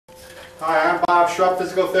Hi, I'm Bob Schrupp,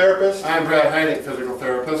 physical therapist. I'm Brad Heineck, physical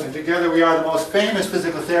therapist. And together we are the most famous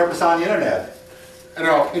physical therapists on the internet. In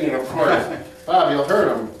our opinion, of course. Bob, you'll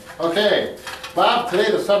heard him. Okay, Bob,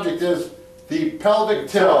 today the subject is the pelvic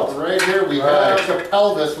tilt. Right here we have the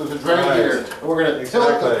pelvis, which is right here. And we're going to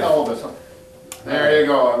tilt the pelvis. There you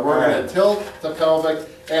go. And we're going to tilt the pelvic.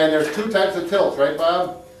 And there's two types of tilts, right,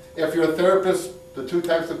 Bob? If you're a therapist, the two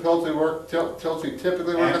types of tilts we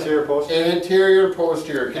typically work on. Anterior, posterior. Anterior and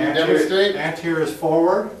posterior. Can you demonstrate? Anterior is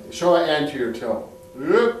forward. Show an anterior tilt.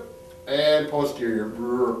 And posterior.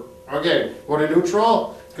 Okay, go to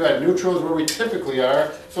neutral. Good. Neutral is where we typically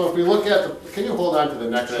are. So if we look at the, can you hold on to the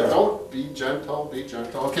next one? Sure. Don't be gentle, be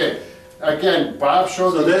gentle. Okay. Again, Bob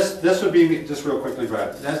showed So this would be me, just real quickly,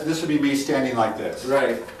 Brad. This would be me standing like this.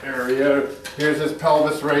 Right. There we go. Here's his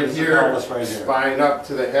pelvis right here. Pelvis right here. Spine up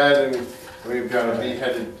to the head, and we've got a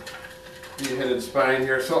beheaded spine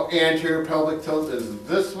here. So anterior pelvic tilt is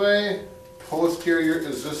this way, posterior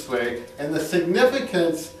is this way, and the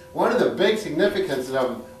significance, one of the big significances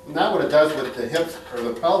of not what it does with the hips or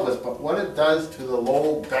the pelvis, but what it does to the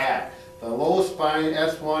low back. The low spine,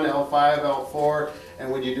 S1, L5, L4,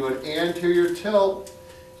 and when you do an anterior tilt,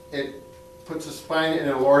 it puts the spine in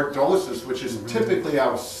a lordosis, which is typically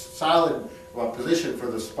a solid position for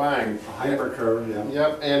the spine. A hypercurve, yeah.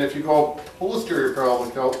 Yep, and if you go posterior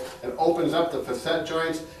pelvic tilt, it opens up the facet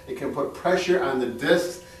joints. It can put pressure on the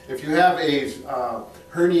discs. If you have a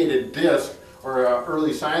herniated disc, or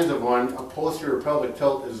early signs of one, a posterior pelvic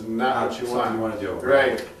tilt is not what you want to do.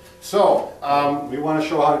 Right. So, we want to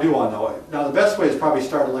show how to do one though. Now the best way is probably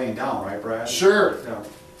start laying down, right, Brad? Sure. Yeah.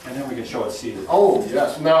 And then we can show it seated. Oh,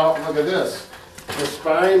 yes. Now, look at this. The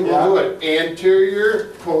spine will do it.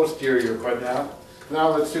 Anterior, posterior. But now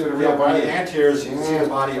let's see what a real body is. Anterior, you can see the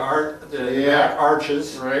body back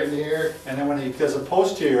arches. Right in here. And then when he does a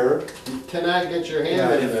posterior, you cannot get your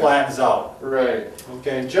hand in it there. flattens out. Right.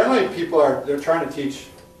 Okay, and generally people they're trying to teach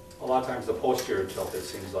a lot of times the posterior tilt, it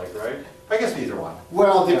seems like, right? I guess either one.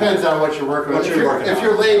 Well, it depends on what you're working with. If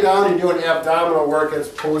you're laying down and doing abdominal work, it's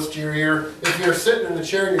posterior. If you're sitting in the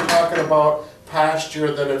chair and you're talking about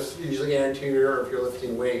posture, then it's usually anterior, or if you're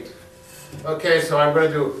lifting weight. Okay, so I'm going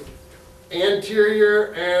to do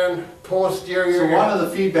anterior and posterior. So one of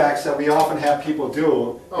the feedbacks that we often have people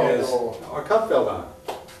do is, our cup fell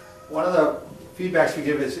down. One of the feedbacks we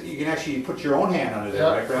give is you can actually put your own hand under there,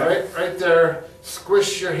 right, Brad? Right there.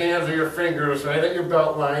 Squish your hands or your fingers right at your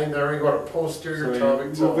belt line. There we go to posterior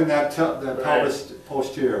pelvic tilt. Moving that pelvis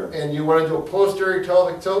posterior. And you want to do a posterior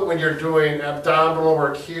pelvic tilt when you're doing abdominal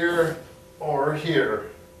work here or here.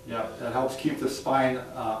 Yeah, that helps keep the spine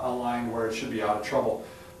aligned where it should be, out of trouble.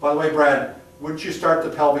 By the way, Brad, wouldn't you start the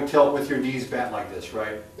pelvic tilt with your knees bent like this,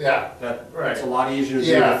 right? Yeah. That's a lot easier to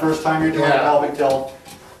do the first time you're doing a pelvic tilt.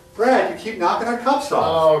 Brad, you keep knocking our cups off.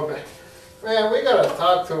 Oh, man, we got to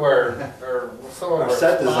talk to some of our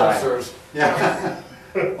set sponsors. Yeah.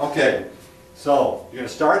 Okay, so you're going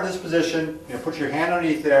to start in this position. You're going to put your hand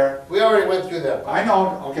underneath there. We already went through that. I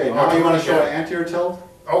know. Okay, now you want to show an anterior tilt?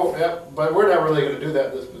 Oh, yeah, but we're not really going to do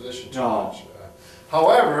that in this position too much.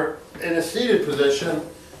 However, in a seated position,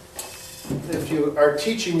 if you are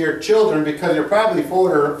teaching your children, because you're probably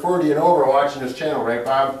 40 and over watching this channel, right,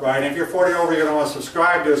 Bob? Right, and if you're 40 over, you're going to want to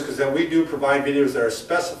subscribe to us, because then we do provide videos that are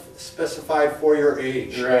specified for your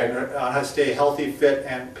age. Right. On how to stay healthy, fit,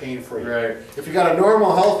 and pain-free. Right. If you got a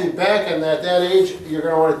normal, healthy back and at that age, you're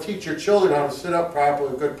going to want to teach your children how to sit up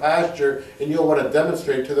properly with good posture, and you'll want to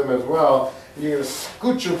demonstrate to them as well. And you're going to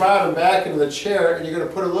scoot your bottom back into the chair, and you're going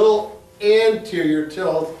to put a little anterior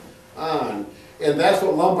tilt on. And that's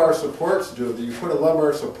what lumbar supports do. You put a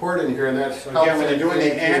lumbar support in here, and that's so again, when you're doing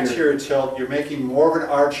the anterior tilt, you're making more of an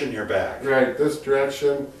arch in your back. Right, this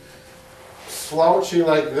direction. Slouching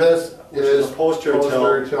like this is a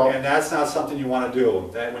posterior tilt, and that's not something you want to do.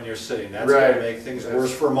 That when you're sitting, that's going to make things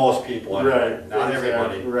worse for most people. Right, not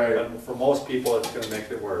everybody. Right, but for most people, it's going to make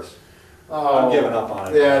it worse. I'm giving up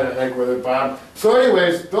on it. Yeah, the heck with it, Bob. So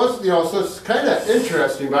anyways, those, so it's kind of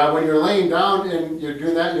interesting, Bob. When you're laying down and you're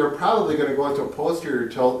doing that, you're probably going to go into a posterior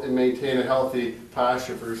tilt and maintain a healthy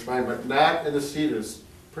posture for your spine, but not in the seat. It's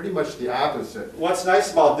pretty much the opposite. What's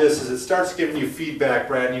nice about this is it starts giving you feedback,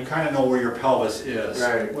 Brad, and you kind of know where your pelvis is.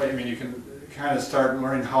 Right. I mean, you can kind of start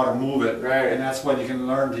learning how to move it, right? And that's when you can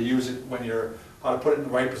learn to use it when you're, how to put it in the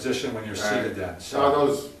right position when you're seated then. So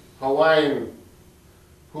those Hawaiian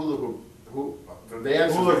hula hoop, the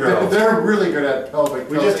dancers, hula girls, they're really good at pelvic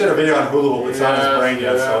tilt. We just did a video on hula hoop. It's on his brain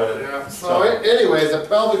yet. So anyways, a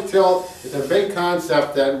pelvic tilt is a big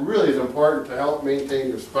concept that really is important to help maintain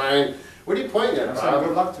your spine. What are you pointing at, Bob?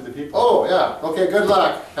 Good luck to the people. Oh, yeah. Okay, good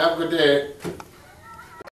luck. Have a good day.